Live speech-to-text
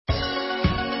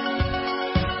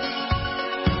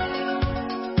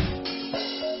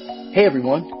Hey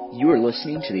everyone, you are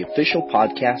listening to the official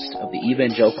podcast of the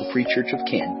Evangelical Free Church of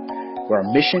Canton, where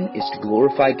our mission is to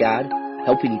glorify God,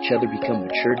 helping each other become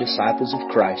mature disciples of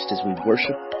Christ as we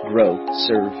worship, grow,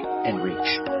 serve, and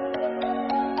reach.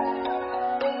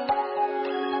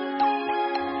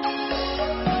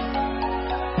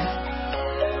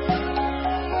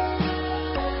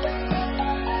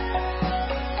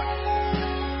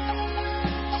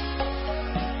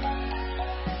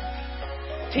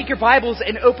 Take your Bibles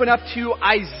and open up to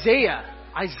Isaiah.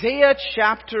 Isaiah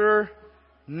chapter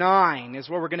 9 is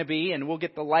where we're going to be, and we'll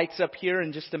get the lights up here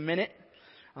in just a minute.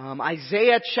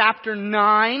 Isaiah chapter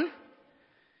 9.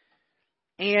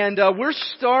 And we're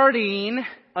starting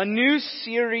a new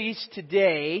series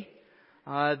today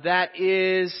that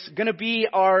is going to be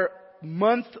our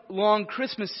month-long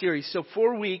Christmas series, so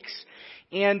 4 weeks.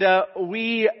 And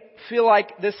we feel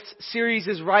like this series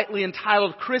is rightly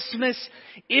entitled, Christmas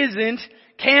Isn't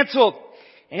Canceled.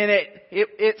 And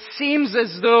it seems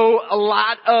as though a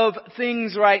lot of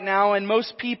things right now and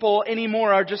most people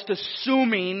anymore are just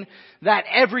assuming that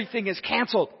everything is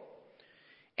canceled.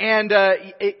 And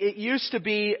it used to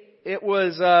be, it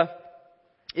was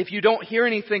if you don't hear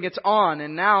anything, it's on.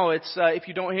 And now it's if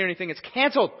you don't hear anything, it's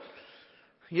canceled.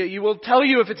 You will tell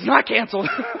you if it's not canceled.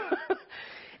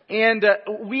 And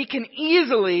we can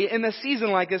easily, in a season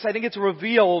like this, I think it's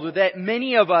revealed that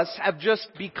many of us have just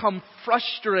become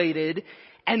frustrated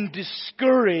and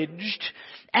discouraged.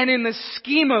 And in the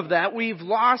scheme of that, we've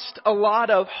lost a lot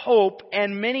of hope.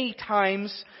 And many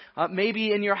times,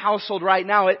 maybe in your household right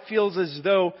now, it feels as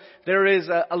though there is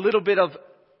a little bit of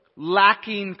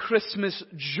lacking Christmas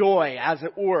joy, as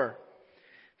it were,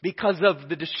 because of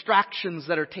the distractions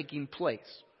that are taking place.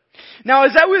 Now,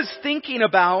 as I was thinking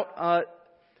about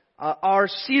our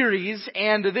series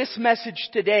and this message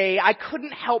today, I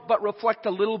couldn't help but reflect a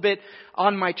little bit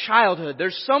on my childhood.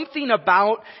 There's something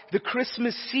about the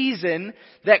Christmas season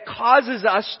that causes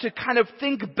us to kind of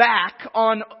think back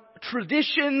on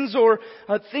traditions or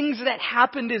things that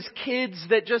happened as kids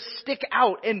that just stick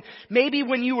out. And maybe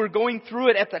when you were going through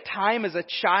it at the time as a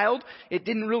child, it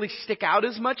didn't really stick out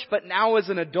as much, but now as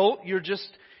an adult,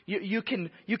 you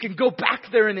can go back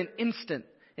there in an instant.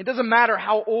 It doesn't matter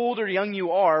how old or young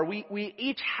you are. We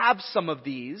each have some of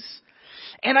these.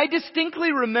 And I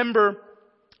distinctly remember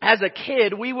as a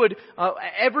kid, we would,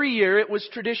 every year it was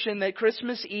tradition that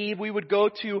Christmas Eve we would go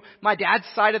to my dad's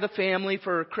side of the family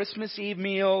for a Christmas Eve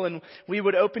meal, and we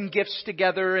would open gifts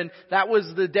together, and that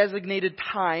was the designated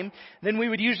time. Then we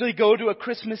would usually go to a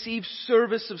Christmas Eve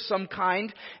service of some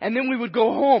kind, and then we would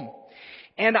go home.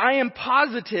 And I am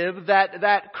positive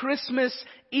that Christmas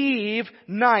Eve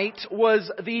night was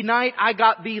the night I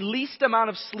got the least amount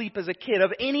of sleep as a kid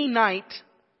of any night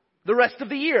the rest of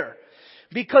the year.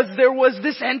 Because there was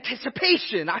this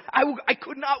anticipation. I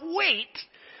could not wait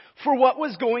for what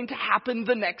was going to happen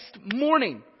the next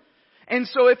morning. And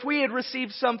so if we had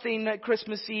received something at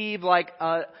Christmas Eve, like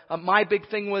my big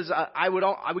thing was I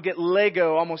would get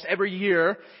Lego almost every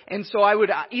year. And so I would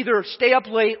either stay up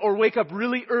late or wake up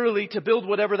really early to build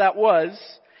whatever that was.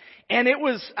 And it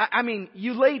was,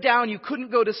 you lay down, you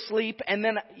couldn't go to sleep. And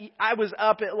then I was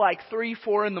up at like 3,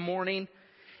 4 in the morning.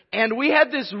 And we had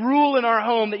this rule in our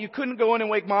home that you couldn't go in and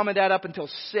wake mom and dad up until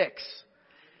 6.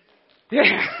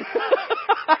 Yeah.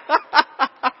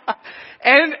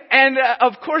 And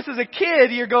of course, as a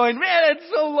kid, you're going, man, it's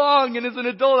so long. And as an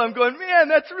adult, I'm going, man,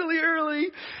 that's really early.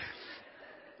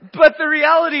 But the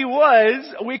reality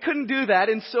was, we couldn't do that.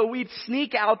 And so we'd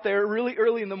sneak out there really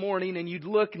early in the morning, and you'd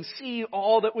look and see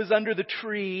all that was under the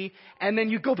tree. And then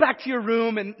you go back to your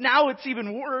room, and now it's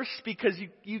even worse because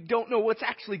you don't know what's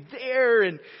actually there.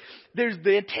 And there's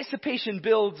the anticipation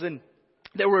builds. And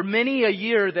there were many a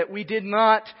year that we did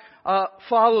not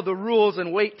follow the rules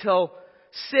and wait till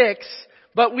 6.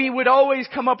 But we would always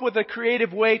come up with a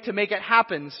creative way to make it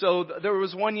happen. So there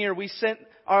was one year we sent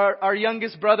our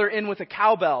youngest brother in with a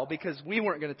cowbell because we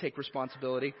weren't going to take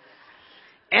responsibility.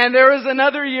 And there was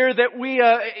another year that we,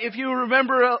 if you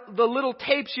remember the little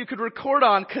tapes you could record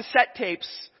on, cassette tapes.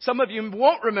 Some of you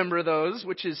won't remember those,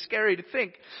 which is scary to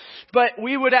think. But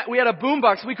we had a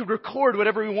boombox. We could record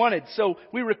whatever we wanted. So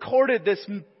we recorded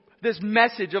this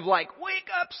message of like, wake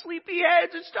up,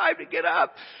 sleepyheads, it's time to get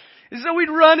up. And so we'd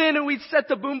run in and we'd set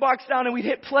the boombox down and we'd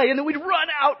hit play, and then we'd run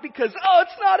out because,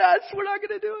 it's not us, we're not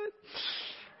going to do it.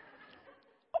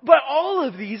 But all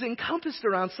of these encompassed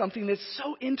around something that's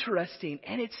so interesting,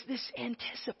 and it's this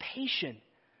anticipation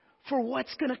for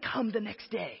what's going to come the next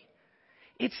day.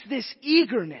 It's this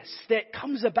eagerness that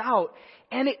comes about,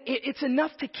 and it's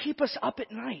enough to keep us up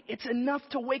at night. It's enough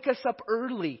to wake us up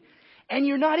early. And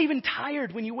you're not even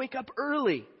tired when you wake up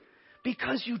early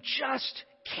because you just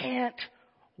can't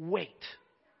wait.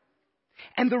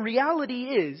 And the reality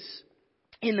is,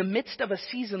 in the midst of a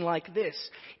season like this,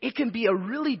 it can be a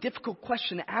really difficult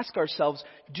question to ask ourselves,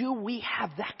 do we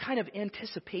have that kind of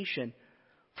anticipation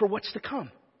for what's to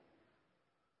come?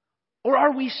 Or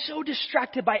are we so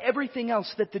distracted by everything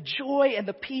else that the joy and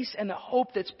the peace and the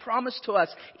hope that's promised to us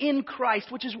in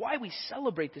Christ, which is why we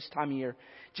celebrate this time of year,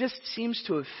 just seems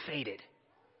to have faded?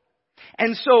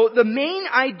 And so the main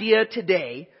idea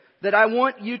today that I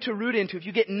want you to root into, if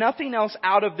you get nothing else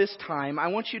out of this time, I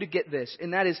want you to get this,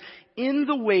 and that is, in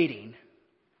the waiting,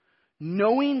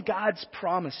 knowing God's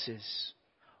promises,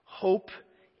 hope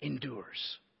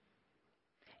endures.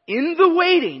 In the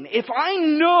waiting, if I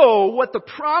know what the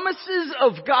promises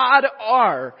of God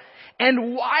are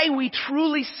and why we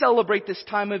truly celebrate this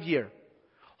time of year,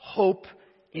 hope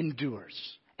endures.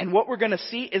 And what we're going to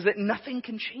see is that nothing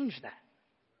can change that.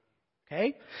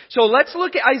 Okay? So let's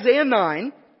look at Isaiah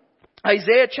 9.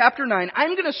 Isaiah chapter 9.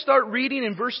 I'm going to start reading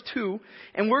in verse 2,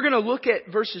 and we're going to look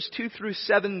at verses 2 through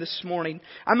 7 this morning.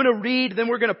 I'm going to read, then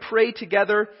we're going to pray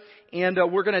together, and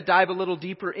we're going to dive a little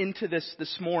deeper into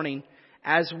this morning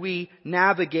as we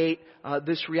navigate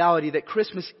this reality that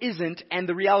Christmas isn't, and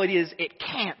the reality is it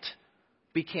can't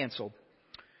be canceled.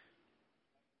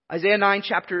 Isaiah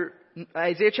chapter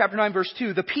 9 verse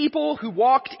 2. The people who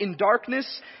walked in darkness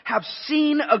have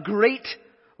seen a great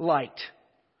light.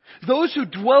 Those who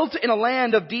dwelt in a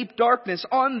land of deep darkness,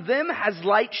 on them has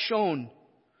light shone.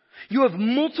 You have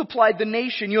multiplied the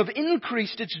nation. You have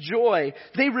increased its joy.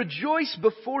 They rejoice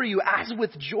before you as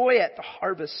with joy at the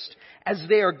harvest, as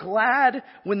they are glad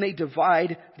when they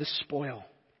divide the spoil.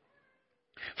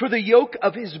 For the yoke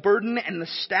of his burden and the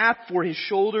staff for his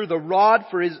shoulder, the rod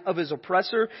of his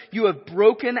oppressor, you have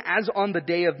broken as on the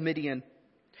day of Midian.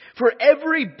 For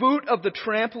every boot of the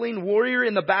trampling warrior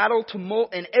in the battle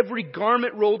tumult and every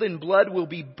garment rolled in blood will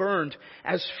be burned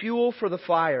as fuel for the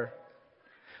fire.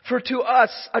 For to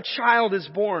us a child is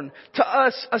born, to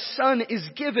us a son is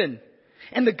given,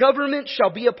 and the government shall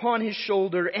be upon his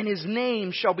shoulder, and his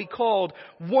name shall be called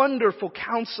Wonderful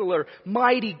Counselor,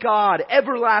 Mighty God,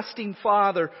 Everlasting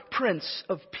Father, Prince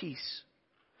of Peace.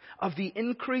 Of the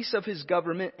increase of his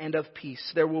government and of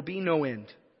peace there will be no end.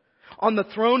 On the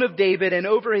throne of David and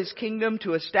over his kingdom,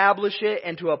 to establish it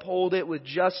and to uphold it with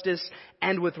justice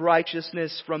and with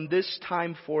righteousness from this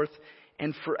time forth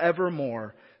and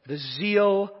forevermore. The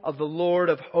zeal of the Lord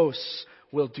of hosts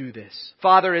will do this.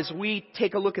 Father, as we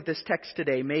take a look at this text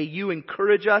today, may you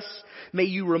encourage us. May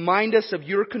you remind us of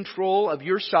your control, of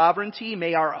your sovereignty.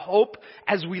 May our hope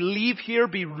as we leave here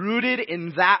be rooted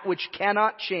in that which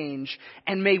cannot change.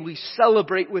 And may we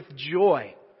celebrate with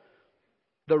joy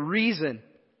the reason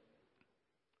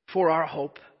for our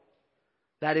hope.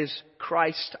 That is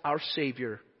Christ our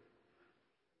Savior,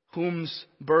 whose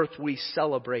birth we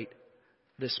celebrate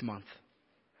this month.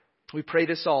 We pray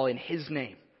this all in His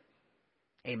name.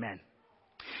 Amen.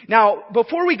 Now,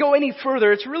 before we go any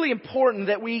further, it's really important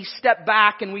that we step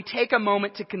back and we take a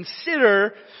moment to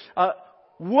consider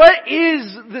what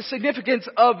is the significance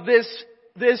of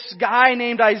this guy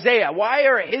named Isaiah. Why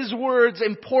are his words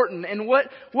important, and what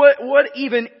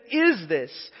even is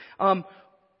this?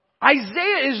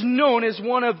 Isaiah is known as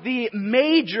one of the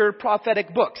major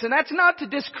prophetic books. And that's not to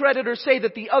discredit or say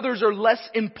that the others are less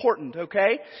important,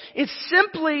 okay? It's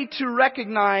simply to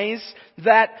recognize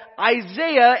that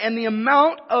Isaiah and the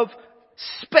amount of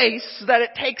space that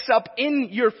it takes up in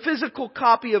your physical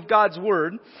copy of God's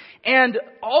Word and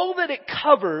all that it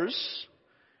covers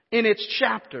in its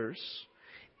chapters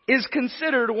is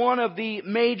considered one of the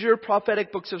major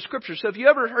prophetic books of Scripture. So if you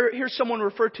ever hear someone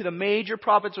refer to the major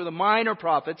prophets or the minor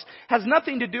prophets, has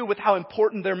nothing to do with how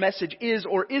important their message is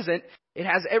or isn't. It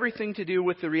has everything to do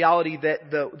with the reality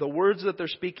that the words that they're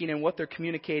speaking and what they're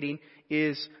communicating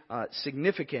is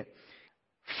significant.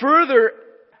 Further,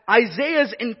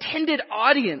 Isaiah's intended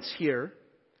audience here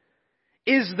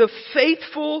is the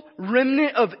faithful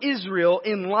remnant of Israel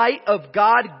in light of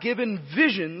God-given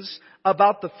visions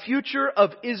about the future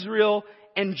of Israel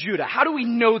and Judah. How do we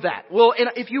know that? Well,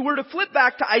 if you were to flip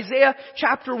back to Isaiah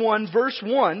chapter 1, verse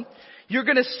 1, you're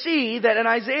going to see that in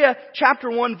Isaiah chapter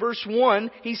 1, verse 1,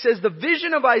 he says, the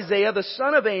vision of Isaiah, the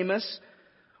son of Amos,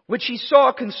 which he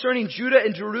saw concerning Judah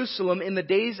and Jerusalem in the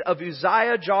days of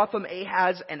Uzziah, Jotham,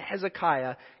 Ahaz, and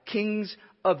Hezekiah, kings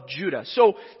of Judah.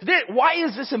 So why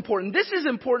is this important? This is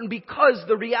important because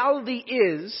the reality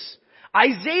is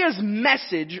Isaiah's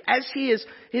message, as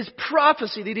his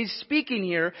prophecy that he's speaking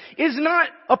here, is not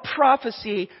a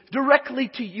prophecy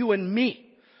directly to you and me.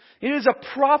 It is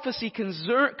a prophecy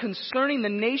concerning the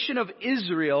nation of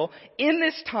Israel in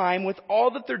this time with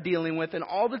all that they're dealing with and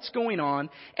all that's going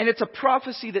on. And it's a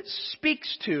prophecy that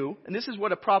speaks to, and this is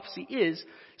what a prophecy is,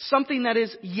 something that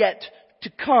is yet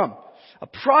to come. A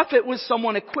prophet was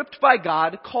someone equipped by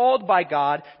God, called by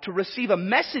God to receive a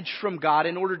message from God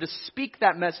in order to speak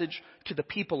that message to the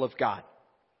people of God.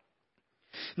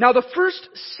 Now, the first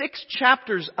 6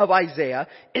 chapters of Isaiah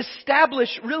establish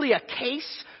really a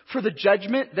case for the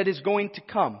judgment that is going to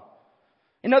come.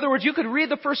 In other words, you could read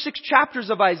the first 6 chapters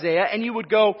of Isaiah and you would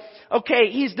go, okay,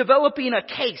 he's developing a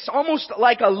case, almost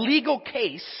like a legal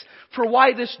case for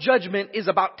why this judgment is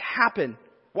about to happen,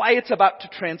 why it's about to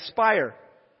transpire.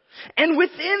 And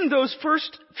within those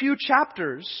first few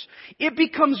chapters, it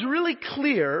becomes really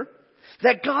clear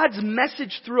that God's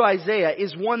message through Isaiah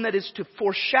is one that is to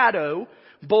foreshadow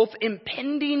both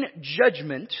impending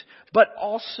judgment, but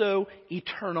also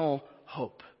eternal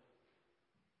hope.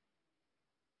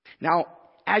 Now,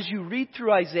 as you read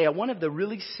through Isaiah, one of the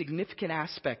really significant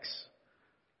aspects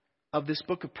of this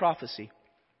book of prophecy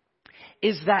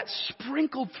is that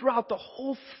sprinkled throughout the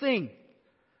whole thing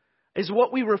is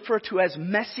what we refer to as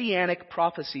messianic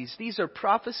prophecies. These are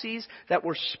prophecies that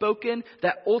were spoken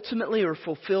that ultimately are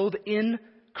fulfilled in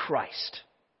Christ.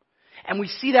 And we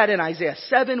see that in Isaiah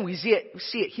 7, we see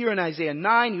it here in Isaiah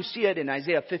 9, you see it in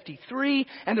Isaiah 53,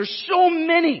 and there's so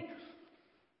many.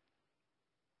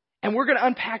 And we're going to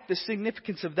unpack the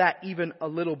significance of that even a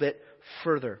little bit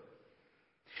further.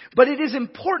 But it is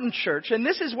important, church, and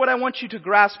this is what I want you to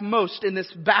grasp most in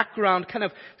this background kind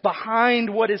of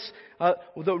behind what is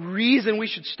the reason we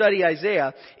should study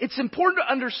Isaiah. It's important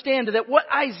to understand that what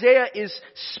Isaiah is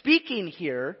speaking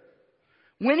here,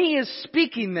 when he is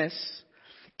speaking this,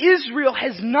 Israel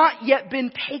has not yet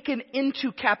been taken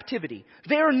into captivity.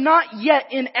 They are not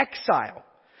yet in exile.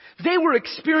 They were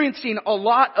experiencing a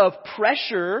lot of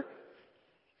pressure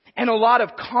and a lot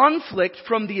of conflict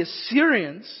from the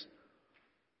Assyrians.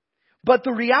 But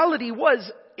the reality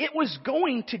was, it was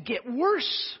going to get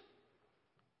worse.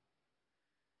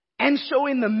 And so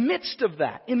in the midst of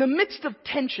that, in the midst of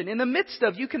tension, in the midst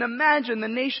of, you can imagine the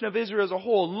nation of Israel as a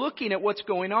whole looking at what's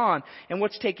going on and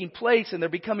what's taking place, and they're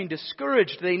becoming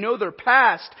discouraged. They know their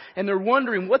past and they're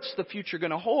wondering, what's the future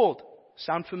going to hold?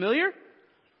 Sound familiar?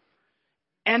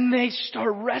 And they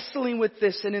start wrestling with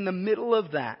this, and in the middle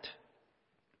of that,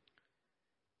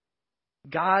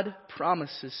 God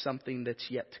promises something that's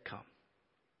yet to come.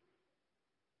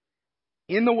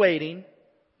 In the waiting,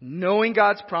 knowing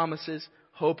God's promises,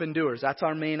 hope endures. That's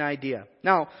our main idea.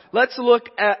 Now, let's look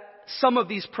at some of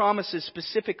these promises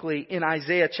specifically in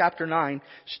Isaiah chapter 9,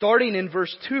 starting in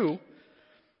verse 2.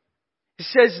 It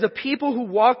says, the people who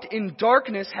walked in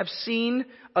darkness have seen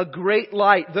a great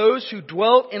light. Those who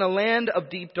dwelt in a land of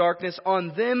deep darkness,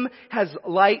 on them has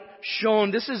light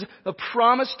shone. This is a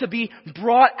promise to be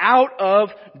brought out of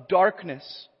darkness.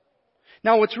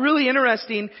 Now, what's really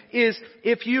interesting is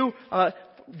if you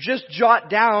just jot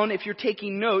down, if you're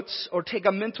taking notes, or take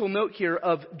a mental note here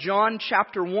of John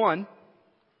chapter 1.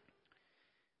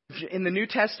 In the New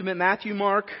Testament, Matthew,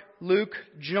 Mark, Luke,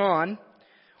 John,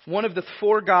 one of the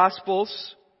 4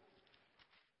 Gospels.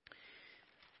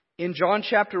 In John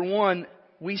chapter 1,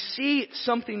 we see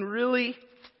something really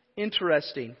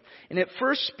interesting. And it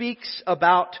first speaks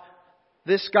about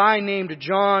this guy named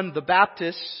John the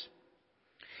Baptist.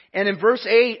 And in verse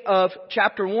 8 of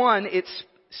chapter 1, it's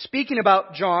speaking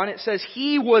about John. It says,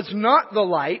 he was not the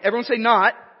light. Everyone say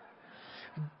not.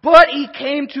 But he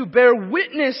came to bear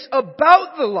witness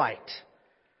about the light.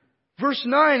 Verse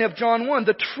 9 of John 1,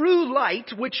 the true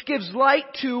light which gives light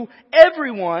to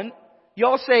everyone.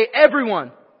 Y'all say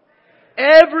everyone.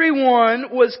 Everyone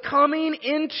was coming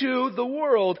into the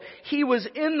world. He was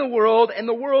in the world, and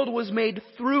the world was made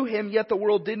through him, yet the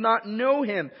world did not know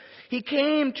him. He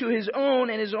came to his own,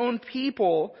 and his own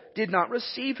people did not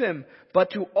receive him.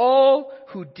 But to all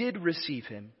who did receive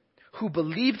him, who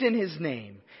believed in his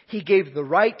name, he gave the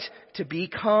right to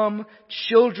become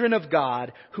children of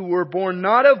God, who were born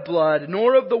not of blood,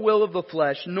 nor of the will of the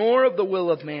flesh, nor of the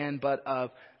will of man, but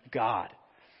of God.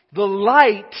 The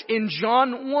light in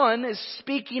John 1 is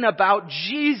speaking about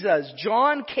Jesus.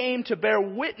 John came to bear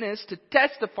witness, to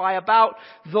testify about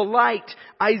the light.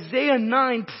 Isaiah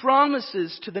 9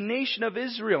 promises to the nation of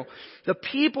Israel, the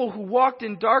people who walked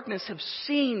in darkness have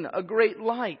seen a great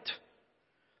light.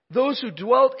 Those who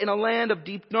dwelt in a land of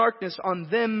deep darkness, on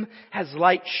them has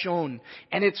light shone.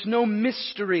 And it's no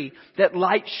mystery that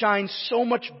light shines so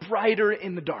much brighter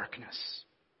in the darkness.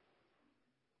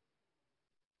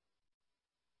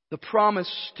 The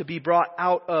promise to be brought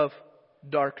out of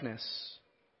darkness.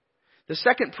 The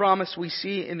second promise we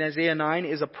see in Isaiah 9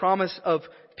 is a promise of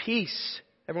peace.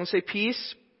 Everyone say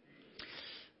peace.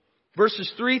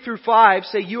 Verses 3 through 5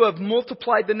 say, you have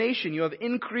multiplied the nation. You have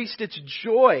increased its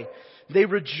joy. They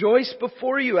rejoice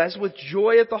before you as with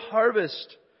joy at the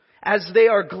harvest. As they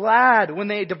are glad when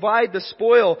they divide the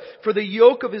spoil. For the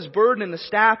yoke of his burden and the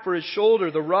staff for his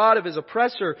shoulder, the rod of his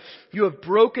oppressor, you have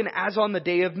broken as on the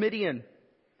day of Midian.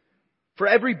 For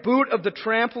every boot of the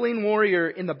trampling warrior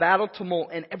in the battle tumult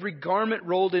and every garment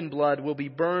rolled in blood will be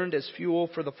burned as fuel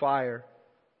for the fire.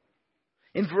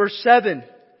 In verse 7,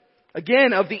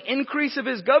 again, of the increase of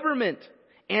his government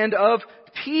and of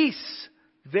peace,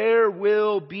 there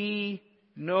will be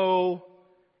no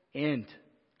end.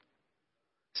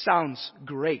 Sounds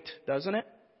great, doesn't it?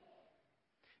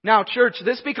 Now, church,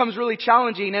 this becomes really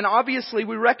challenging, and obviously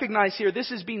we recognize here this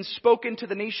is being spoken to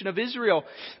the nation of Israel.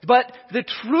 But the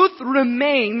truth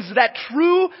remains that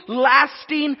true,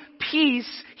 lasting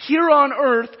peace here on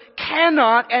earth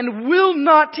cannot and will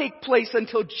not take place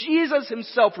until Jesus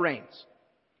himself reigns.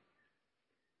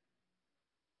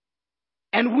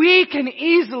 And we can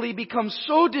easily become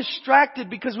so distracted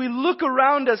because we look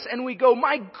around us and we go,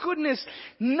 my goodness,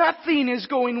 nothing is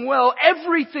going well.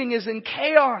 Everything is in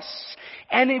chaos.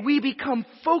 And we become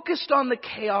focused on the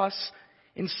chaos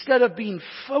instead of being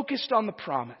focused on the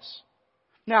promise.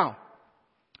 Now,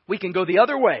 we can go the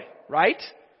other way, right?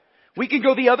 We can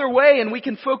go the other way and we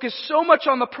can focus so much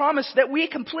on the promise that we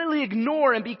completely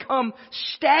ignore and become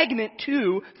stagnant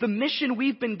to the mission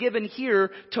we've been given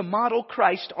here to model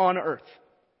Christ on earth.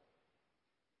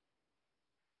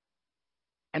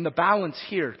 And the balance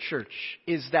here, church,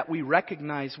 is that we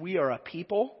recognize we are a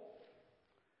people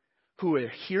who are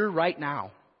here right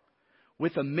now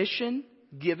with a mission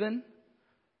given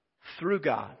through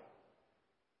God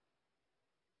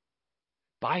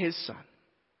by His Son.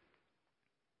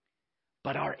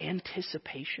 But our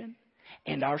anticipation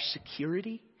and our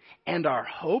security and our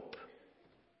hope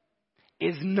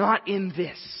is not in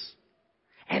this.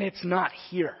 And it's not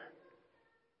here.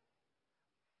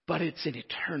 But it's in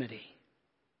eternity.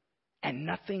 And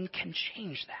nothing can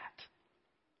change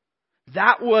that.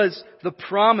 That was the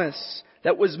promise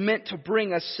that was meant to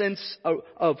bring a sense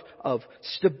of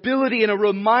stability and a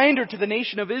reminder to the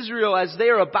nation of Israel as they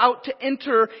are about to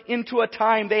enter into a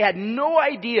time they had no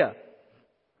idea.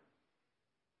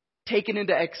 Taken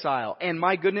into exile. And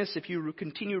my goodness, if you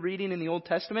continue reading in the Old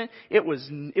Testament, it was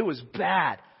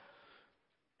bad.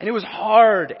 And it was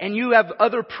hard. And you have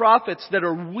other prophets that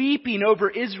are weeping over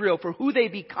Israel for who they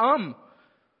become.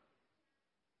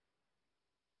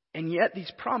 And yet these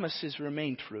promises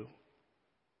remain true.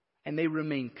 And they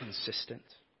remain consistent.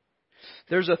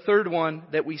 There's a third one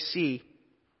that we see.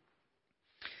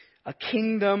 A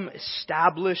kingdom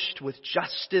established with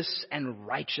justice and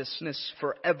righteousness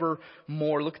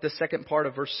forevermore. Look at the second part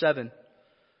of verse 7.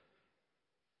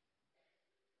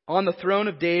 On the throne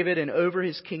of David and over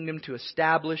his kingdom to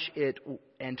establish it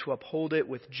and to uphold it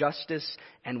with justice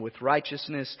and with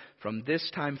righteousness from this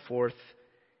time forth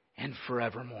and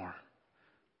forevermore.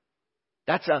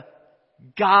 That's a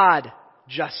God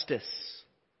justice.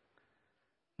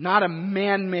 Not a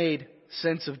man-made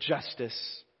sense of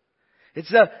justice.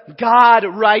 It's a God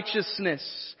righteousness.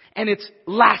 And it's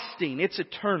lasting. It's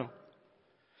eternal.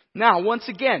 Now, once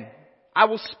again, I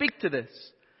will speak to this.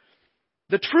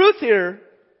 The truth here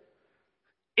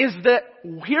is that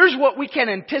here's what we can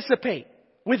anticipate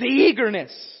with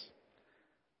eagerness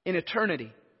in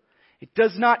eternity. It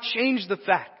does not change the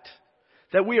fact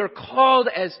that we are called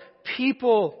as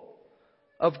people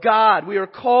of God. We are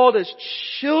called as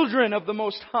children of the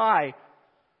Most High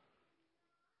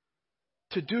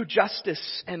to do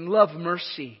justice and love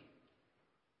mercy.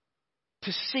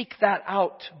 To seek that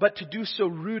out, but to do so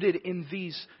rooted in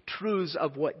these truths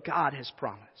of what God has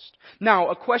promised. Now,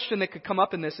 a question that could come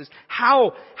up in this is,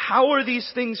 how are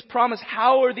these things promised?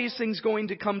 How are these things going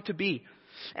to come to be?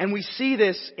 And we see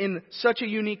this in such a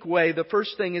unique way. The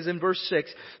first thing is in verse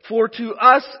 6. For to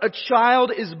us a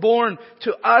child is born,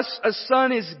 to us a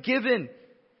son is given.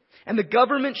 And the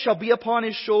government shall be upon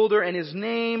his shoulder, and his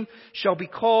name shall be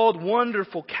called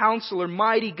Wonderful Counselor,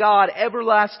 Mighty God,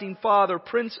 Everlasting Father,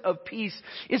 Prince of Peace.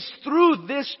 It's through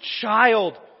this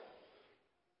child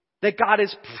that God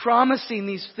is promising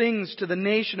these things to the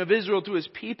nation of Israel, to His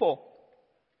people.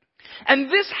 And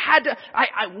this had to,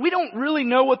 we don't really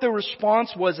know what their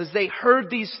response was as they heard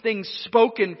these things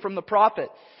spoken from the prophet.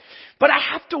 But I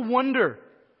have to wonder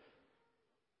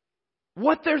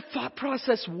what their thought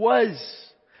process was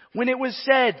when it was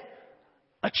said,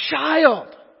 a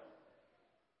child.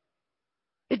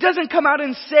 It doesn't come out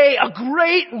and say, a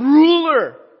great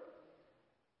ruler.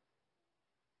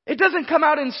 It doesn't come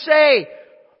out and say,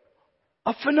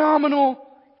 a phenomenal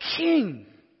king.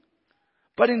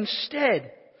 But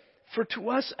instead, For to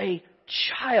us a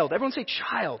child, everyone say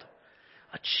child.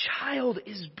 A child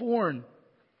is born.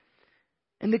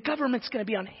 And the government's going to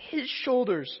be on His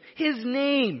shoulders. His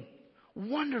name,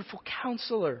 Wonderful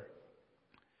Counselor,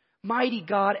 Mighty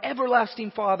God,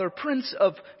 Everlasting Father, Prince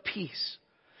of Peace.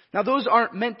 Now those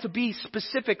aren't meant to be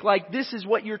specific like this is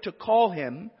what you're to call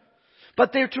Him.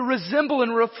 But they're to resemble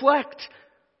and reflect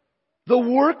the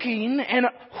working and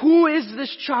who is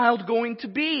this child going to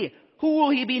be? Who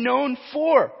will He be known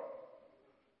for?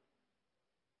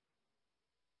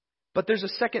 But there's a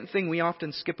second thing we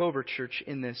often skip over, church,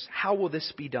 in this. How will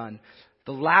this be done?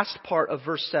 The last part of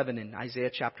verse 7 in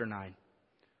Isaiah chapter 9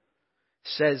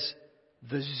 says,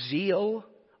 the zeal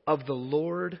of the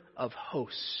Lord of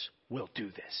hosts will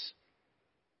do this.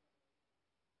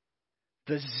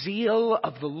 The zeal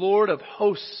of the Lord of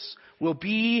hosts will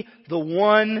be the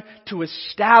one to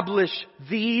establish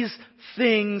these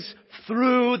things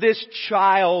through this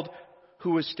child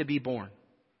who is to be born.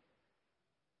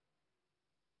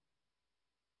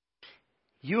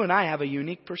 You and I have a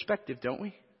unique perspective, don't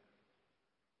we?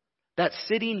 That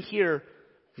sitting here,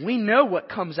 we know what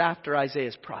comes after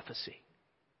Isaiah's prophecy.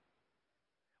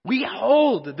 We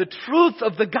hold the truth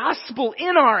of the gospel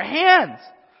in our hands.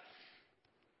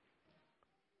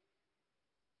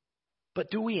 But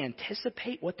do we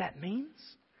anticipate what that means?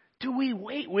 Do we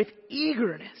wait with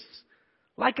eagerness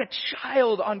like a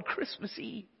child on Christmas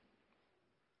Eve?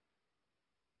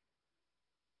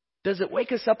 Does it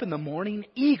wake us up in the morning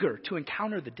eager to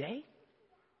encounter the day?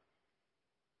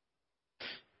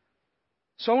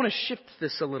 So I want to shift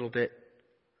this a little bit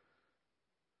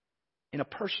in a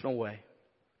personal way.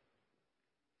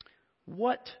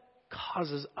 What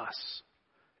causes us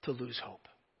to lose hope?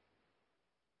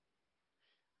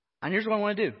 And here's what I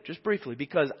want to do, just briefly,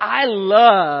 because I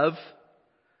love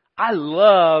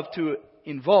to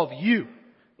involve you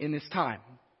in this time.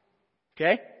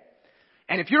 Okay?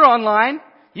 And if you're online,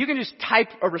 you can just type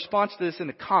a response to this in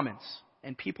the comments.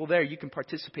 And people there, you can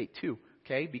participate too.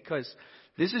 Okay? Because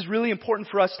this is really important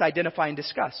for us to identify and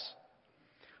discuss.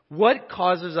 What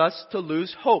causes us to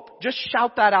lose hope? Just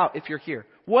shout that out if you're here.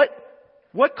 What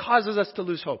causes us to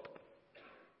lose hope?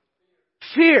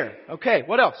 Fear. Okay,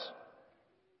 what else?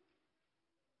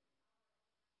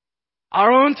 Our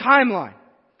own timeline.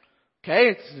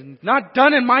 Okay, it's not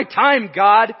done in my time,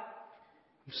 God.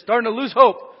 I'm starting to lose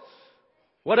hope.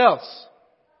 What else?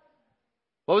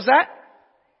 What was that?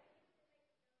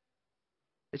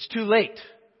 It's too late.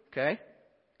 Okay,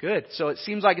 good. So it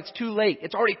seems like it's too late.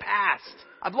 It's already passed.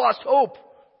 I've lost hope.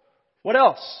 What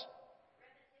else?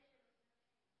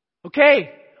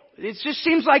 Okay, it just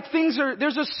seems like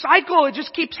there's a cycle. It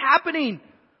just keeps happening.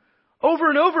 Over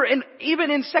and over. And even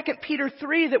in 2 Peter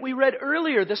 3 that we read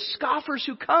earlier, the scoffers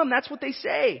who come, that's what they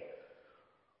say.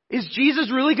 Is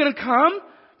Jesus really going to come?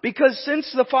 Because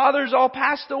since the fathers all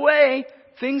passed away,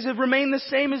 things have remained the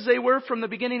same as they were from the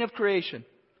beginning of creation.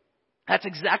 That's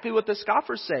exactly what the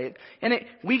scoffers say. And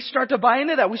we start to buy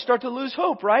into that. We start to lose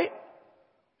hope, right?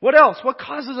 What else? What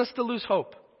causes us to lose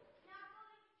hope?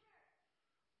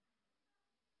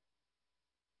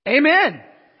 Amen.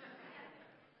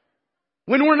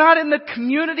 When we're not in the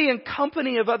community and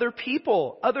company of other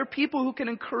people who can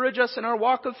encourage us in our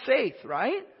walk of faith,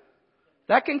 right?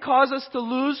 That can cause us to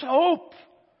lose hope.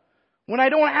 When I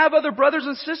don't have other brothers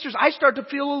and sisters, I start to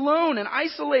feel alone and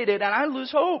isolated and I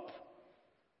lose hope.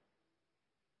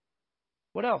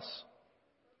 What else?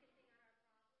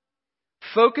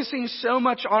 Focusing so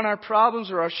much on our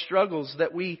problems or our struggles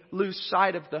that we lose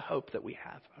sight of the hope that we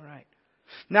have. All right.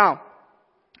 Now,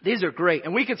 these are great.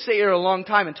 And we could sit here a long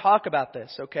time and talk about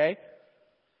this, okay?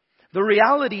 The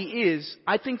reality is,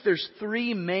 I think there's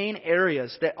three main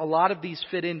areas that a lot of these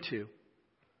fit into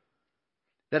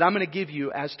that I'm going to give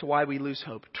you as to why we lose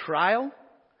hope. Trial,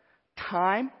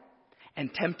 time,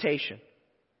 and temptation.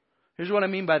 Here's what I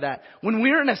mean by that. When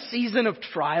we're in a season of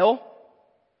trial,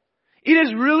 it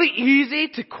is really easy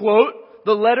to quote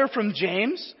the letter from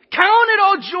James. Count it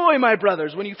all joy, my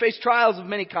brothers, when you face trials of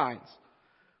many kinds.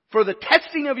 For the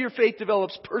testing of your faith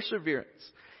develops perseverance.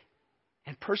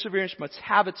 And perseverance must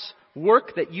have its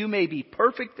work that you may be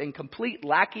perfect and complete,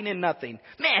 lacking in nothing.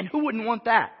 Man, who wouldn't want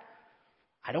that?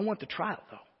 I don't want the trial,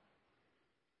 though.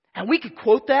 And we could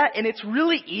quote that, and it's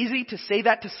really easy to say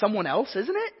that to someone else,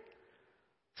 isn't it?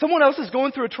 Someone else is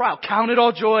going through a trial. Count it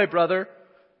all joy, brother.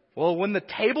 Well, when the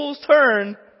tables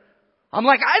turn, I'm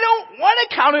like, I don't want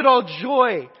to count it all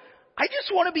joy. I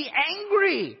just want to be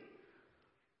angry.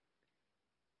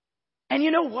 And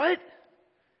you know what?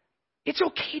 It's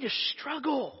okay to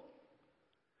struggle.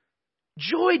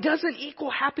 Joy doesn't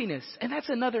equal happiness. And that's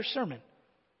another sermon.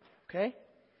 Okay?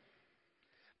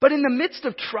 But in the midst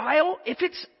of trial, if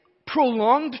it's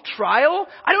prolonged trial,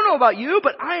 I don't know about you,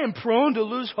 but I am prone to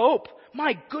lose hope.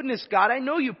 My goodness, God, I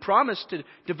know you promised to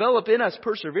develop in us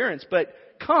perseverance, but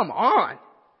come on.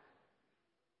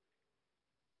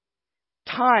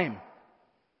 Time.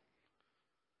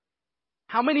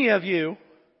 How many of you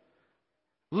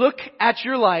look at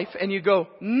your life and you go,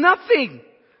 nothing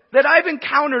that I've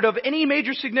encountered of any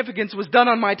major significance was done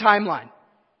on my timeline?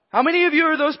 How many of you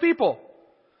are those people?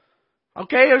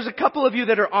 Okay, there's a couple of you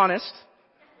that are honest.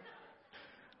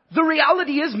 The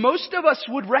reality is most of us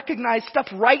would recognize stuff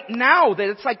right now that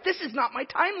it's like, this is not my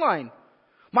timeline.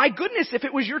 My goodness, if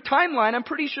it was your timeline, I'm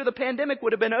pretty sure the pandemic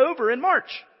would have been over in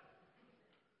March.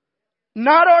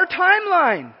 Not our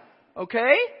timeline.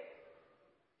 Okay?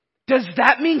 Does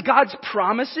that mean God's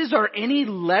promises are any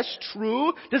less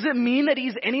true? Does it mean that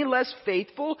He's any less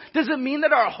faithful? Does it mean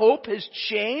that our hope has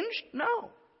changed? No.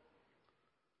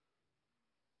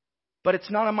 But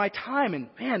it's not on my time. And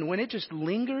man, when it just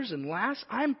lingers and lasts,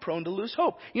 I'm prone to lose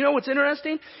hope. You know what's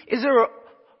interesting? Is there are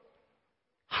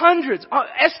hundreds,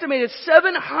 estimated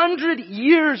 700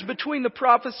 years between the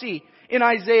prophecy in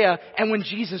Isaiah and when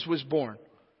Jesus was born.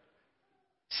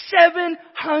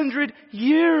 700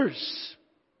 years.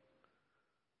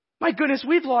 My goodness,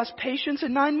 we've lost patience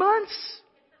in 9 months.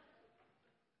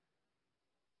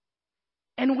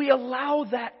 And we allow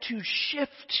that to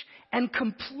shift and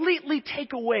completely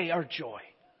take away our joy.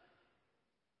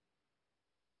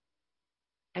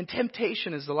 And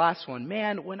temptation is the last one.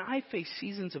 Man, when I face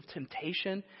seasons of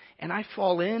temptation and I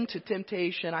fall into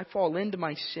temptation, I fall into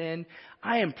my sin,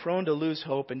 I am prone to lose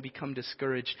hope and become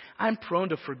discouraged. I'm prone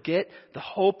to forget the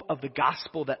hope of the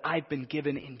gospel that I've been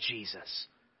given in Jesus.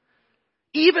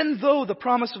 Even though the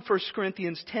promise of 1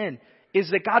 Corinthians 10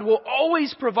 is that God will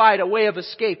always provide a way of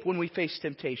escape when we face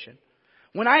temptation.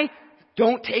 When I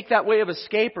don't take that way of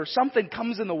escape or something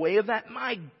comes in the way of that,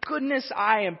 my goodness,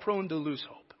 I am prone to lose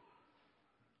hope.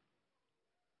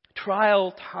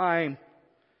 Trial, time,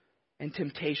 and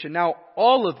temptation. Now,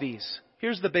 all of these,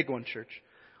 here's the big one, church.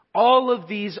 All of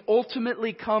these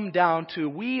ultimately come down to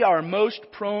we are most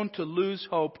prone to lose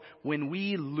hope when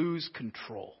we lose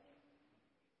control.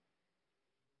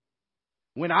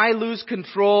 When I lose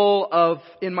control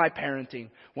in my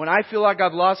parenting, when I feel like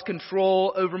I've lost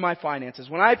control over my finances,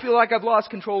 when I feel like I've lost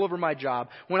control over my job,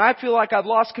 when I feel like I've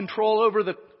lost control over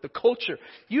the culture,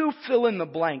 you fill in the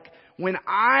blank. When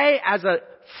I, as a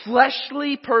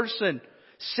fleshly person,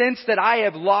 sense that I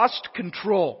have lost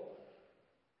control,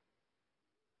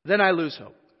 then I lose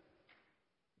hope.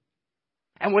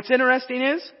 And what's interesting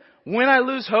is, when I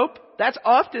lose hope, that's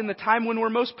often the time when we're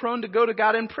most prone to go to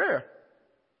God in prayer.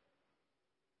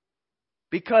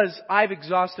 Because I've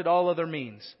exhausted all other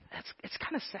means. It's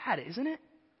kind of sad, isn't it?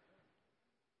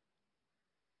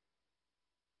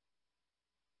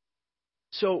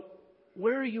 So,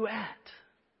 where are you at?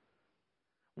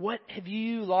 What have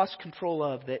you lost control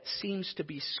of that seems to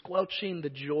be squelching the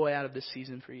joy out of this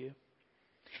season for you?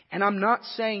 And I'm not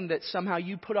saying that somehow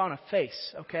you put on a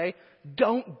face, okay?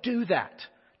 Don't do that.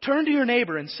 Turn to your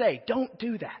neighbor and say, don't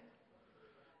do that.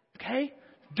 Okay?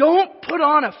 Don't put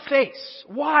on a face.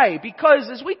 Why? Because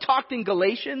as we talked in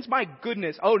Galatians, my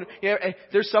goodness. Oh, yeah,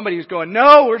 there's somebody who's going,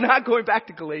 no, we're not going back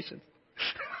to Galatians.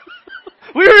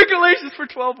 We were in Galatians for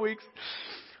 12 weeks.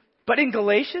 But in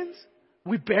Galatians,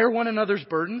 we bear one another's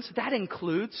burdens. That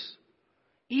includes,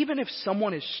 even if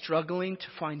someone is struggling to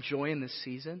find joy in this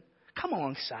season, come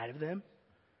alongside of them.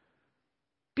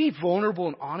 Be vulnerable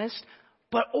and honest,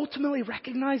 but ultimately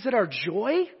recognize that our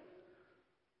joy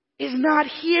is not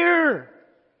here.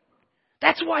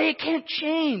 That's why it can't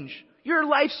change. Your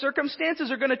life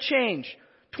circumstances are going to change.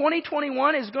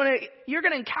 2021 you're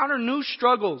going to encounter new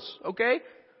struggles, okay?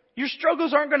 Your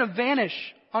struggles aren't going to vanish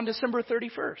on December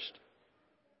 31st.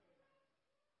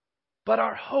 But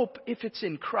our hope, if it's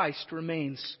in Christ,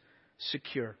 remains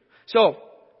secure. So,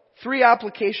 3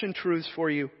 application truths for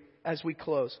you as we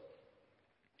close.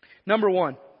 Number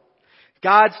 1,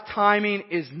 God's timing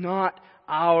is not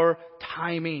our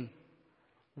timing.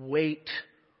 Wait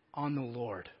on the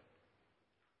Lord.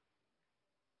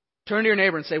 Turn to your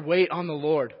neighbor and say, wait on the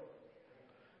Lord.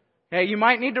 Hey, you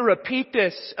might need to repeat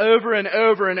this over and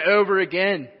over and over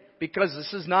again because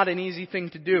this is not an easy thing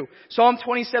to do. Psalm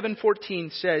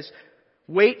 27:14 says,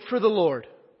 wait for the Lord.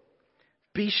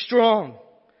 Be strong.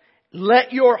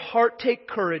 Let your heart take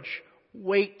courage.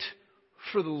 Wait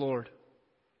for the Lord.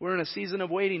 We're in a season of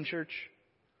waiting, church.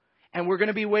 And we're going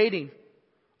to be waiting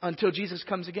until Jesus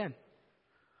comes again.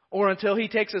 Or until He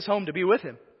takes us home to be with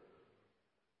Him.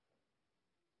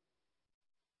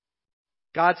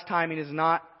 God's timing is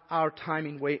not our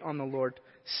timing. Wait on the Lord.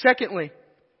 Secondly,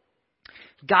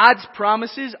 God's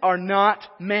promises are not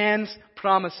man's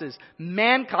promises.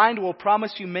 Mankind will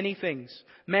promise you many things.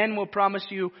 Man will promise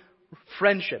you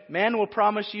friendship. Man will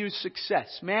promise you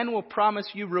success. Man will promise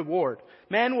you reward.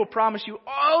 Man will promise you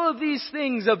all of these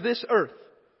things of this earth.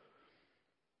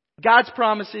 God's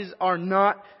promises are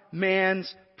not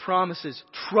man's promises.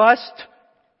 Trust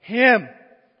Him.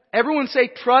 Everyone say,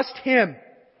 trust Him.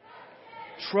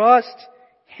 Trust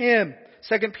Him.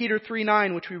 2 Peter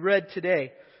 3:9, which we read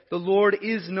today. The Lord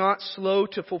is not slow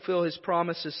to fulfill His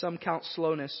promises, some count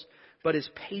slowness, but is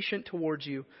patient towards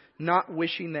you, not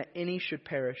wishing that any should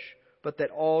perish, but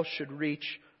that all should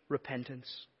reach repentance.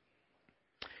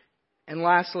 And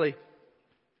lastly,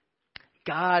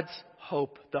 God's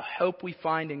hope, the hope we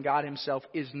find in God Himself,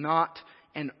 is not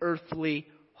an earthly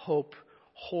hope.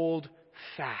 Hold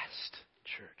fast,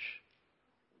 church.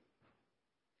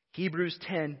 Hebrews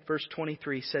 10 verse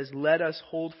 23 says, let us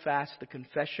hold fast the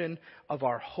confession of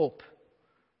our hope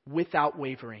without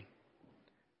wavering.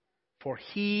 For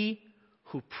He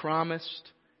who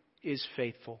promised is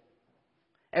faithful.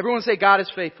 Everyone say, God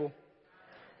is faithful.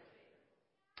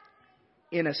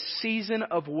 In a season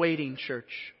of waiting,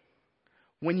 church,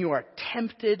 when you are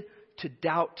tempted to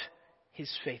doubt His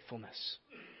faithfulness,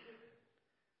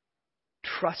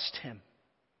 trust Him.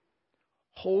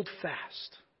 Hold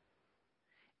fast.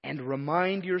 And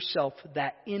remind yourself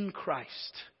that in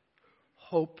Christ,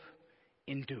 hope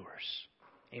endures.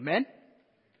 Amen?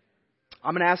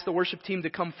 I'm going to ask the worship team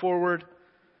to come forward.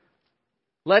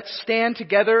 Let's stand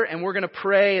together and we're going to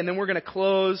pray, and then we're going to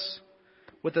close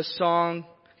with a song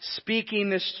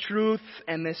speaking this truth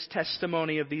and this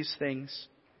testimony of these things.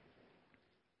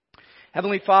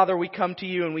 Heavenly Father, we come to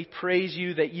You and we praise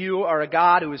You that You are a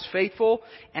God who is faithful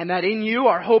and that in You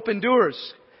our hope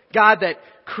endures. God, that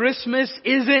Christmas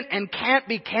isn't and can't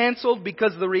be canceled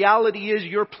because the reality is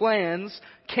Your plans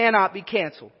cannot be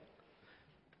canceled.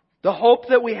 The hope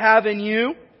that we have in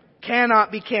You cannot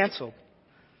be canceled.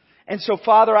 And so,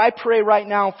 Father, I pray right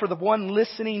now for the one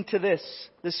listening to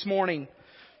this morning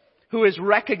who is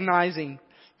recognizing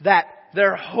that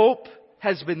their hope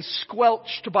has been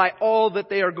squelched by all that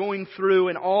they are going through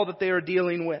and all that they are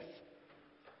dealing with.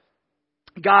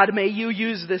 God, may You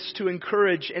use this to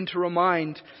encourage and to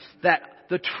remind that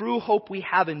the true hope we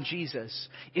have in Jesus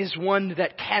is one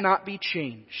that cannot be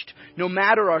changed. No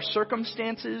matter our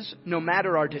circumstances, no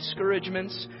matter our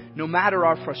discouragements, no matter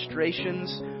our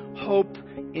frustrations, hope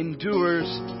endures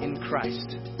in Christ.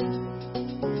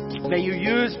 May You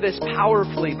use this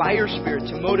powerfully by Your Spirit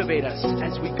to motivate us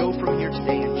as we go from here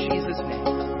today in Jesus'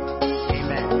 name.